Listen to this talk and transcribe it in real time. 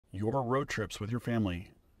your road trips with your family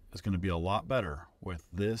is going to be a lot better with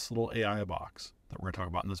this little AI box that we're going to talk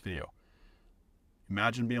about in this video.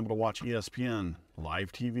 Imagine being able to watch ESPN,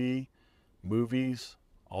 live TV, movies,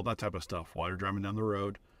 all that type of stuff while you're driving down the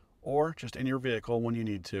road, or just in your vehicle when you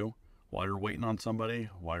need to, while you're waiting on somebody,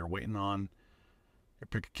 while you're waiting on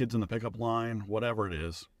your kids in the pickup line, whatever it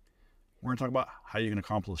is. We're going to talk about how you can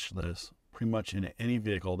accomplish this pretty much in any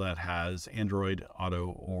vehicle that has Android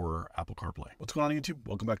Auto or Apple CarPlay. What's going on YouTube?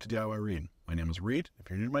 Welcome back to DIY Reed. My name is Reed. If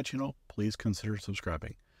you're new to my channel, please consider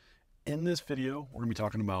subscribing. In this video, we're going to be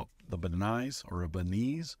talking about the Binize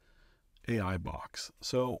AI box.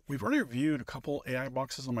 So we've already reviewed a couple AI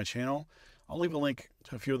boxes on my channel. I'll leave a link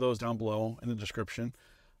to a few of those down below in the description.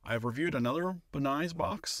 I've reviewed another Binize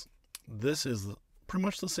box. This is pretty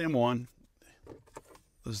much the same one.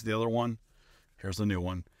 This is the other one. Here's the new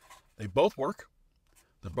one. They both work.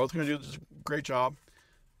 They're both going to do a great job.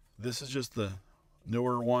 This is just the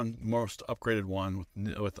newer one, most upgraded one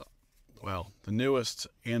with well, the newest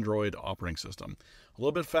Android operating system. A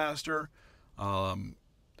little bit faster.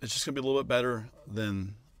 It's just going to be a little bit better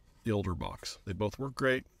than the older box. They both work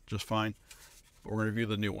great, just fine. But we're going to review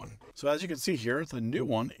the new one. So as you can see here, the new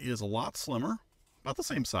one is a lot slimmer, about the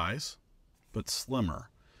same size, but slimmer,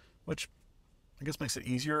 which I guess makes it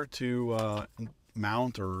easier to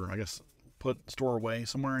mount or I guess store away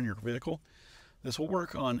somewhere in your vehicle. This will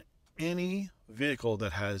work on any vehicle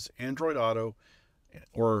that has Android Auto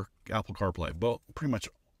or Apple CarPlay. Both, pretty much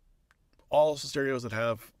all the stereos that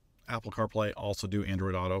have Apple CarPlay also do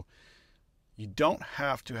Android Auto. You don't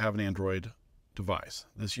have to have an Android device.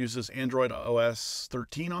 This uses Android OS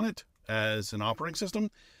 13 on it as an operating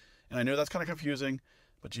system. And I know that's kind of confusing,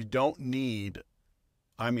 but you don't need,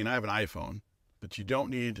 I mean, I have an iPhone, but you don't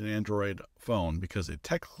need an Android phone because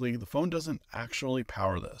technically the phone doesn't actually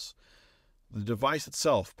power this. The device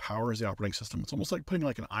itself powers the operating system. It's almost like putting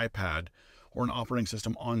like an iPad or an operating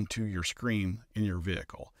system onto your screen in your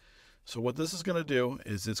vehicle. So what this is going to do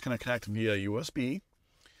is it's going to connect via USB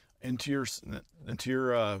into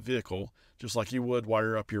your vehicle, just like you would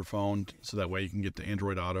wire up your phone, so that way you can get the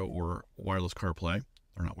Android Auto or wireless CarPlay,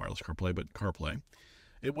 or not wireless CarPlay, but CarPlay.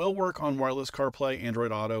 It will work on wireless CarPlay,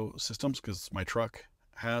 Android Auto systems because my truck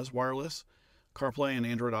has wireless CarPlay and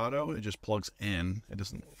Android Auto. It just plugs in. It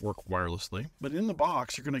doesn't work wirelessly. But in the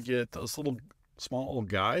box, you're going to get this small little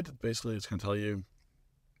guide. Basically, it's going to tell you,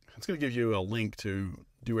 it's going to give you a link to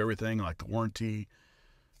do everything like the warranty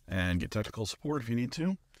and get technical support if you need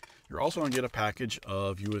to. You're also going to get a package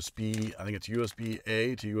of USB, I think it's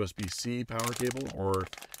USB-A to USB-C power cable,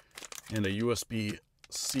 and a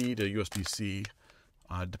USB-C to USB-C.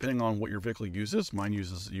 Depending on what your vehicle uses. Mine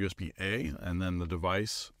uses USB-A, and then the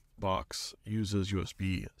device box uses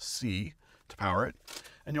USB-C to power it.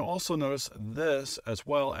 And you'll also notice this, as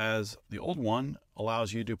well as the old one,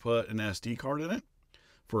 allows you to put an SD card in it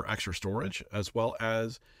for extra storage, as well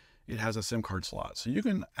as it has a SIM card slot. So you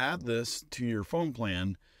can add this to your phone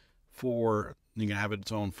plan you can have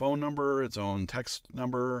its own phone number, its own text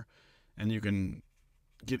number, and you can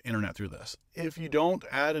get internet through this. If you don't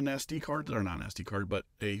add an SD card, or not an SD card, but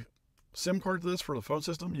a SIM card to this for the phone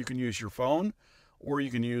system, you can use your phone, or you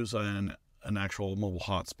can use an actual mobile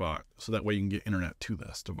hotspot, so that way you can get internet to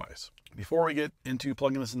this device. Before we get into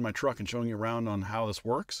plugging this in my truck and showing you around on how this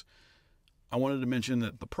works, I wanted to mention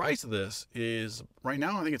that the price of this is, right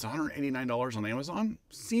now, I think it's $189 on Amazon.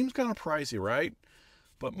 Seems kind of pricey, right?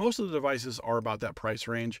 But most of the devices are about that price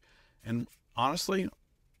range. And honestly,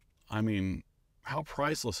 I mean, how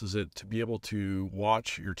priceless is it to be able to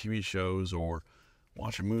watch your TV shows or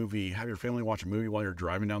watch a movie, have your family watch a movie while you're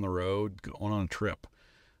driving down the road, going on a trip,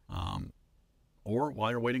 or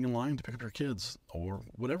while you're waiting in line to pick up your kids, or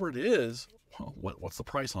whatever it is. What's the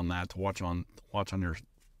price on that to watch in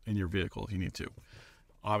your vehicle if you need to?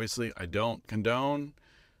 Obviously, I don't condone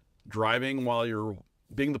driving while you're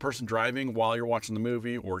being the person driving while you're watching the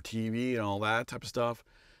movie or TV and all that type of stuff.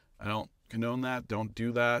 I don't condone that. Don't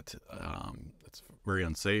do that. It's very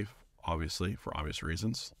unsafe, obviously, for obvious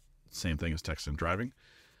reasons. Same thing as texting and driving.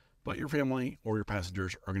 But your family or your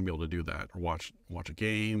passengers are going to be able to do that, or watch a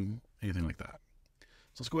game, anything like that.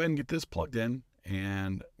 So let's go ahead and get this plugged in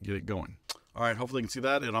and get it going. All right, hopefully you can see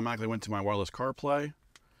that. It automatically went to my wireless CarPlay.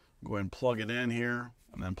 Go ahead and plug it in here,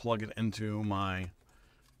 and then plug it into my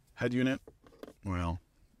head unit. Well,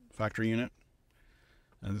 factory unit.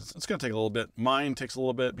 And it's going to take a little bit. Mine takes a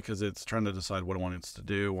little bit because it's trying to decide what it wants to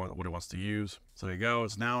do, what it wants to use. So there you go.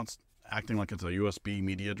 It's acting like it's a USB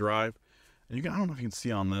media drive. And I don't know if you can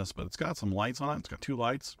see on this, but it's got some lights on it. It's got two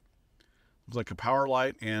lights. It's like a power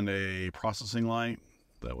light and a processing light.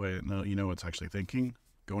 That way you know it's actually thinking.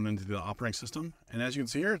 going into the operating system. And as you can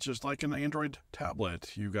see here, it's just like an Android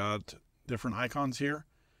tablet. You got different icons here.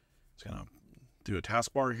 It's going to do a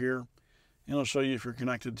taskbar here. And it'll show you if you're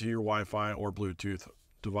connected to your Wi-Fi or Bluetooth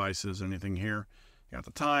devices, anything here. You got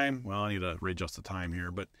the time. Well, I need to readjust the time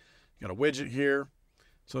here, but you got a widget here.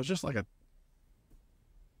 So it's just like a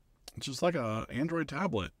Android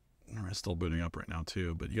tablet. It's still booting up right now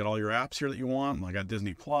too, but you got all your apps here that you want. I got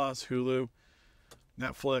Disney Plus, Hulu,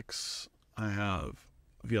 Netflix. I have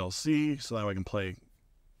VLC, so that way I can play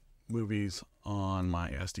movies on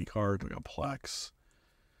my SD card. We got Plex.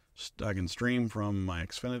 I can stream from my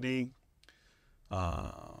Xfinity,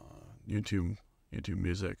 YouTube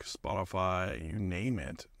Music, Spotify, you name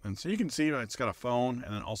it. And so you can see it's got a phone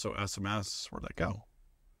and then also SMS. Where'd that go?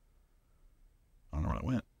 I don't know where that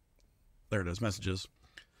went. There it is, messages.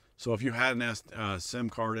 So if you had an SIM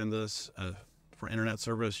card in this for internet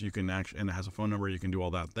service, you can actually, and it has a phone number, you can do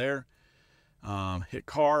all that there. Hit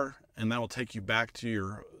car, and that will take you back to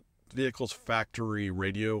your vehicle's factory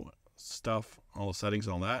radio stuff, all the settings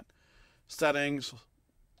and all that. Settings,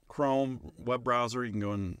 Chrome, web browser, you can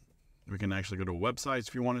go in, we can actually go to websites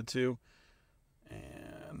if you wanted to.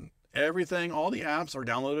 And everything, all the apps are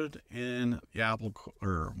downloaded in the Apple,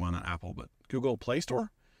 or well, not Apple, but Google Play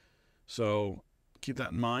Store. So keep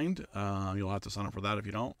that in mind. You'll have to sign up for that if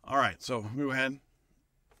you don't. All right, so go ahead.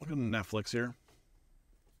 Look at Netflix here.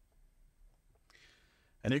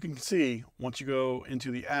 And you can see, once you go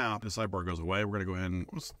into the app, the sidebar goes away. We're going to go ahead and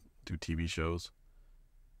let's do TV shows.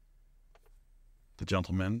 The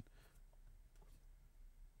Gentleman.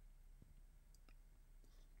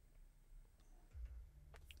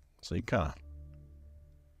 So you kind of,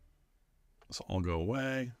 this will all go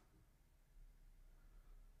away.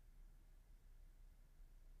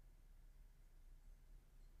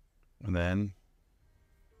 And then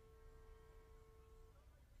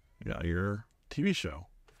you got your TV show.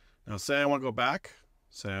 Now say I want to go back.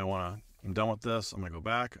 Say I'm done with this. I'm going to go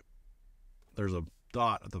back. There's a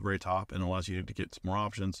dot at the very top and it allows you to get some more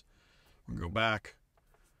options. I'm going to go back.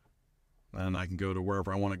 Then I can go to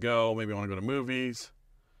wherever I want to go. Maybe I want to go to movies.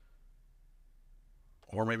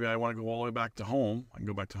 Or maybe I want to go all the way back to home. I can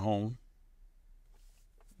go back to home.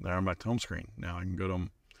 There, I'm back to home screen. Now I can go to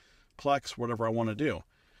Plex, whatever I want to do.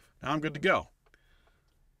 Now I'm good to go.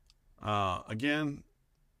 Again,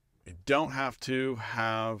 you don't have to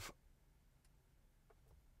have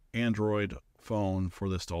Android phone for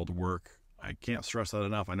this to all to work. I can't stress that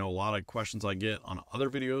enough. I know a lot of questions I get on other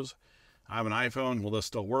videos. I have an iPhone. Will this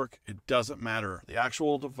still work? It doesn't matter. The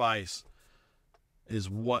actual device is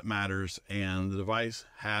what matters, and the device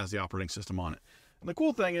has the operating system on it. And the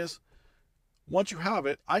cool thing is, once you have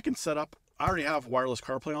it, I can set up, I already have wireless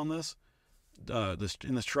CarPlay on this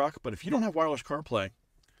in this truck, but if you don't have wireless CarPlay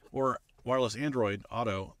or wireless Android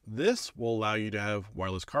Auto, this will allow you to have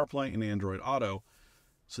wireless CarPlay and Android Auto,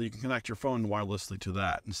 so you can connect your phone wirelessly to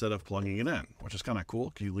that instead of plugging it in, which is kind of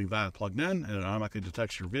cool. You leave that plugged in, and it automatically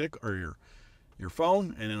detects your vehicle or your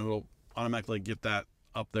phone, and it'll automatically get that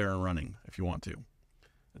up there and running if you want to.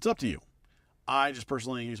 It's up to you. I just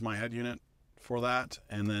personally use my head unit for that,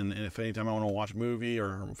 and then if anytime I want to watch a movie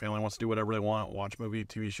or family wants to do whatever they want, watch a movie,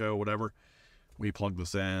 TV show, whatever, we plug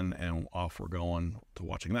this in and off we're going to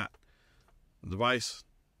watching that. The device,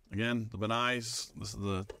 again, the Binize, this is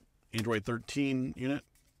the Android 13 unit.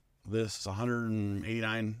 This is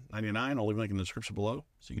 $189.99. I'll leave a link in the description below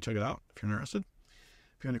so you can check it out if you're interested.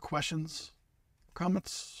 If you have any questions,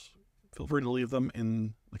 comments, feel free to leave them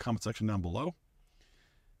in the comment section down below.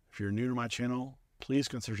 If you're new to my channel, please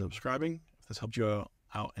consider subscribing. If this helped you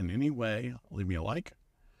out in any way, leave me a like.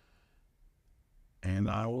 And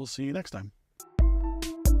I will see you next time.